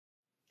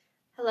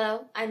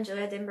Hello, I'm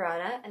Julia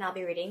Dimbrata, and I'll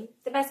be reading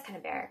The Best Kind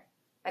of Bear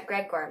by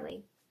Greg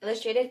Gormley,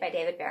 illustrated by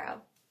David Barrow.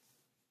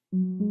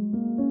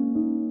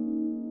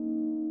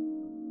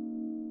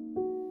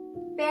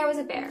 Bear was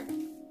a bear,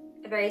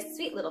 a very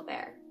sweet little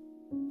bear,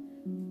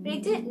 but he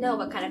didn't know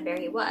what kind of bear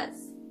he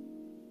was.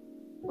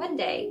 One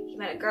day, he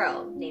met a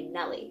girl named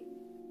Nellie.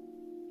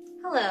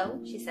 "Hello,"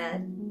 she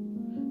said.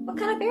 "What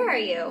kind of bear are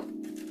you?"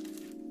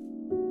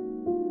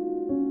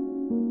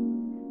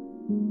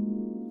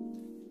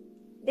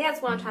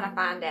 "That's what I'm trying to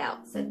find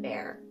out," said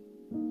Bear.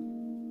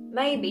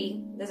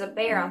 "Maybe there's a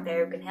bear out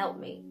there who can help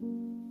me."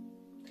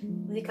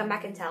 "Will you come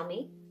back and tell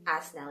me?"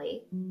 asked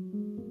Nellie.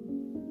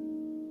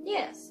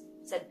 "Yes,"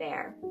 said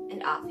Bear,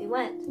 and off he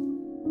went.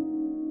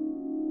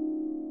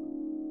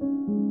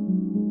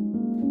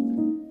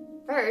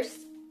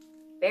 First,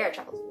 Bear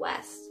traveled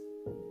west.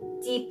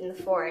 Deep in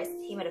the forest,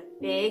 he met a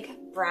big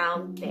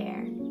brown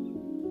bear.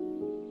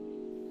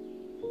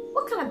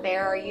 "What kind of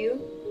bear are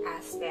you?"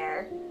 asked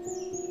Bear.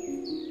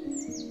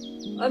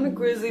 "I'm a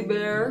grizzly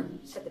bear,"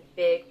 said the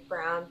big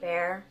brown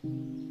bear.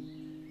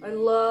 "I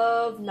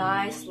love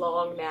nice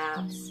long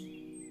naps."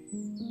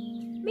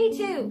 "Me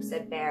too,"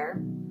 said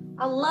Bear.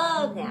 "I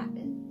love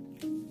napping."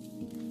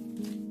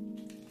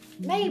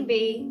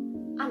 "Maybe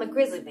I'm a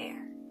grizzly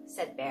bear,"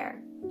 said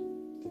Bear.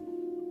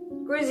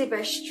 Grizzly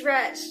Bear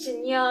stretched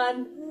and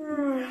yawned.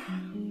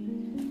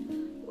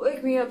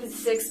 "Wake me up in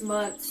 6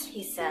 months,"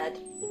 he said.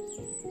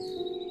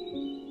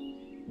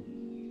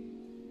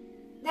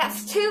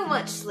 "That's too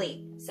much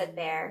sleep," said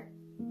Bear.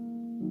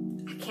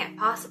 "I can't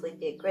possibly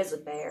be a grizzly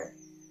bear."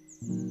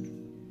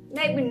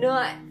 "Maybe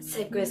not,"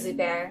 said Grizzly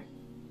Bear.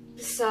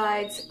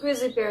 "Besides,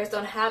 grizzly bears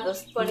don't have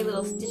those funny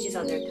little stitches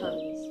on their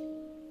tummies."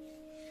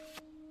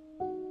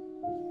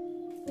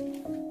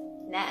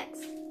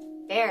 Next,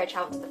 Bear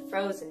traveled to the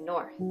frozen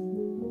north.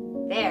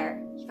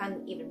 There, he found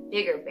an even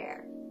bigger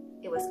bear.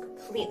 It was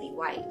completely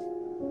white.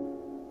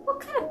 "What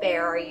kind of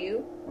bear are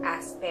you?"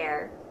 asked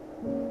Bear.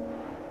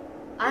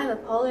 "I'm a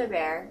polar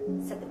bear,"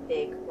 said the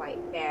big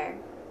white bear.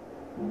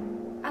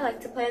 "I like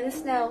to play in the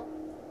snow."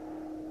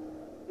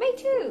 "Me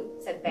too,"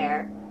 said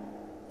Bear.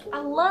 "I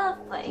love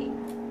playing."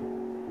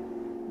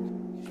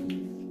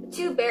 The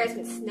two bears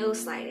went snow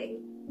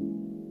sliding.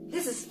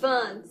 "This is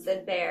fun,"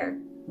 said Bear.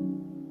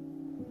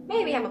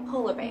 "Maybe I'm a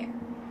polar bear."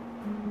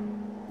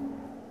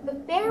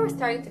 But Bear was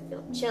starting to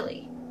feel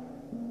chilly.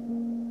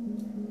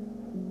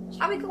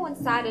 "Shall we go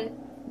inside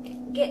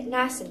and get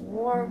nice and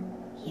warm?"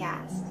 he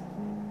asked.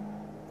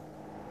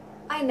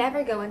 "I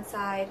never go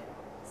inside,"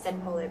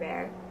 said Polar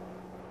Bear.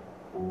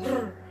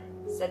 "Brr,"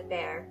 said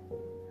Bear.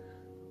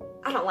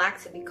 "I don't like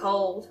to be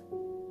cold.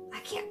 I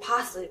can't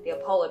possibly be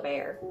a polar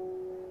bear."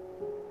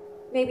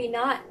 "Maybe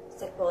not,"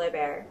 said Polar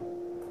Bear.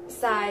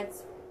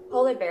 "Besides,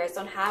 polar bears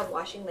don't have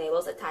washing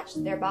labels attached to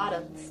their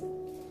bottoms."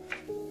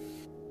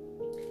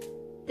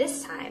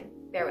 This time,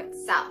 Bear went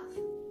south.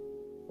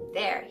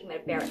 There, he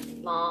met a bear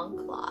with long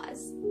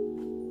claws.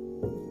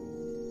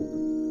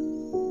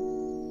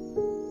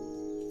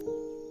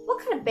 "What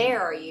kind of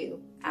bear are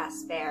you?"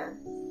 asked Bear.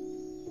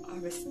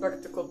 "I'm a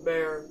spectacled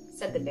bear,"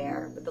 said the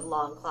bear with the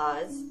long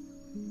claws.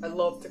 "I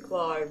love to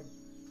climb."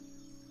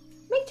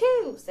 "Me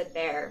too," said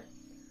Bear.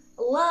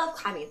 "I love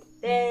climbing into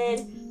bed.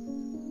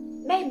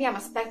 Maybe I'm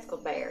a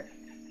spectacled bear."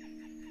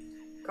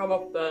 "Come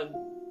up then,"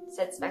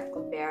 said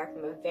Spectacled Bear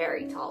from a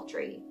very tall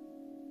tree.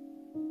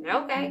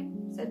 "Okay,"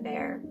 said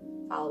Bear,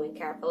 following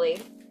carefully.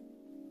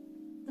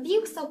 "The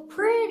view's so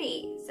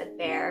pretty," said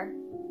Bear,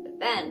 but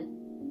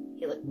then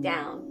he looked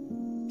down.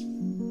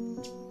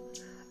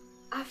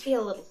 "I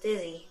feel a little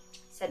dizzy,"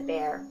 said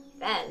Bear.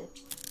 Then,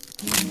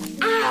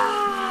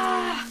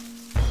 ah!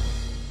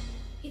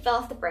 He fell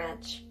off the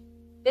branch.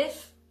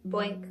 Biff,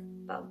 boink,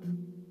 bump.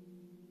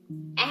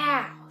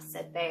 "Ow,"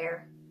 said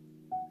Bear.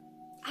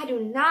 "I do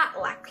not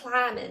like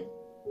climbing.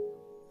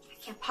 I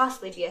can't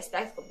possibly be a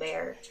spectacled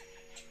bear."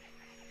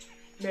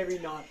 "Maybe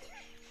not,"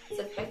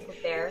 said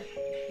Spectacled Bear.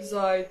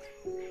 "Besides,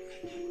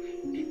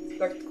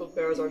 spectacled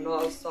bears are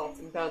not as soft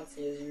and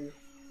bouncy as you."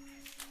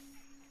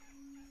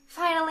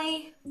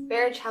 Finally,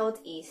 Bear traveled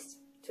east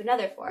to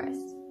another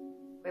forest,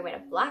 where he met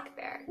a black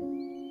bear.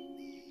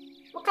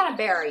 "What kind of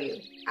bear are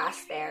you?"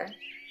 asked Bear.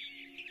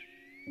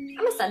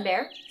 "I'm a sun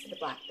bear," said the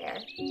black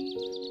bear.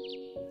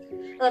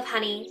 "I love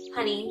honey,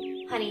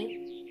 honey, honey."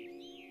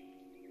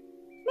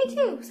 "Me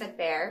too," said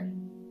Bear.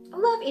 "I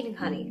love eating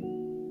honey.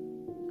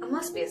 I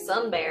must be a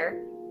sun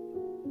bear."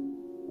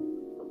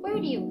 "But where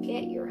do you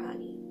get your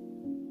honey?"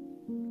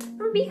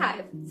 "From a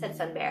beehive," said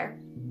Sun Bear.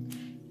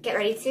 "Get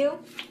ready to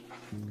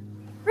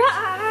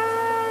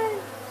run!"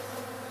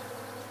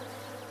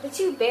 The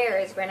two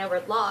bears ran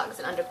over logs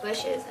and under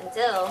bushes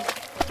until,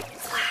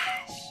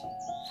 splash,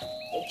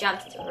 they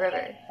jumped into a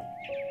river.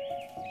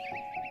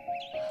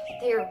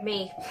 "Dear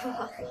me,"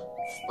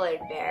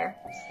 spluttered Bear.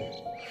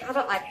 "I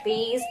don't like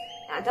bees,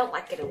 and I don't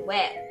like getting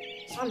wet,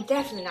 so I'm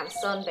definitely not a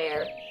sun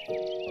bear."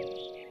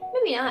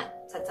 "Maybe not,"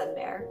 said Sun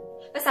Bear.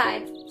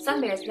 "Besides, sun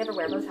bears never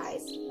wear bow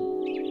ties."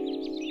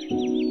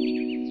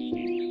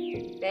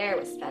 Bear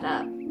was fed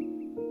up.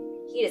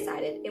 He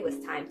decided it was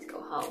time to go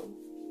home.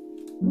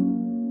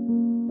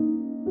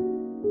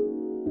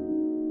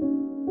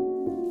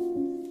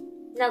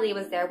 Nellie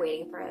was there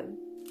waiting for him.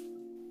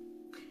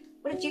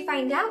 What did you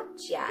find out?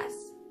 She asked.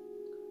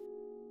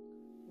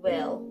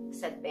 Well,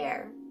 said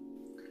Bear,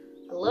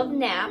 I love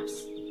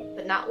naps,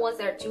 but not ones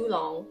that are too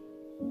long.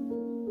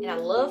 And I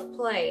love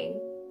playing,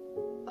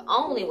 but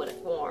only when it's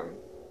warm.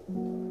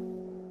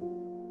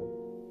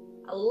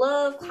 I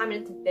love climbing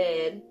into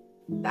bed,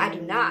 but I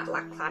do not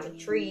like climbing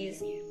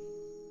trees.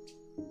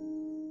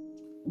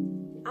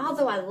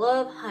 Although I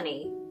love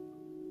honey,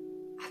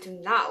 I do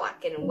not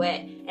like getting wet,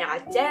 and I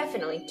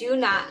definitely do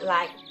not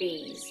like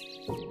bees.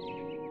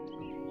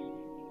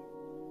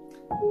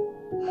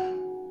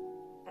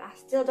 But I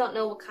still don't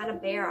know what kind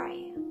of bear I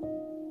am.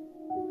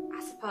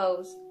 I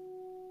suppose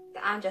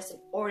that I'm just an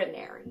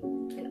ordinary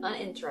and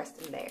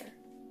uninteresting bear.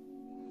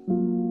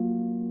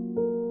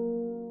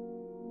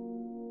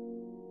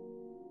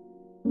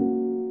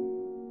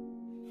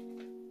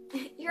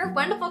 You're a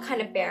wonderful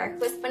kind of bear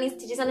who has funny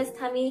stitches on his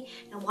tummy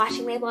and a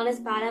washing label on his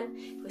bottom,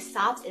 who is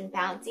soft and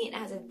bouncy and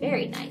has a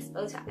very nice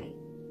bow tie,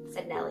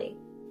 said Nellie.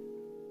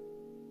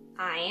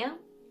 I am?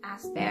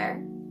 Asked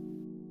Bear.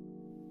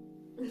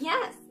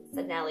 Yes,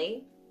 said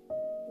Nellie.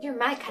 You're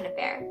my kind of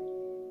bear.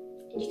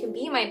 And you can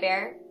be my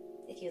bear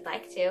if you'd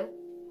like to.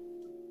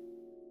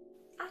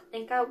 I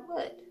think I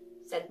would,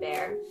 said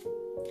Bear.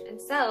 And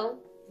so,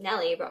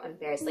 Nellie wrote on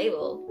Bear's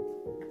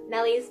label,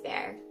 Nellie's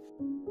bear.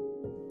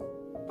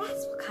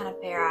 That's what kind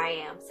of bear I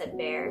am, said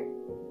Bear.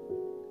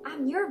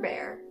 I'm your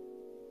bear.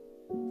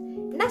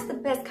 And that's the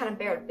best kind of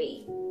bear to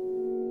be.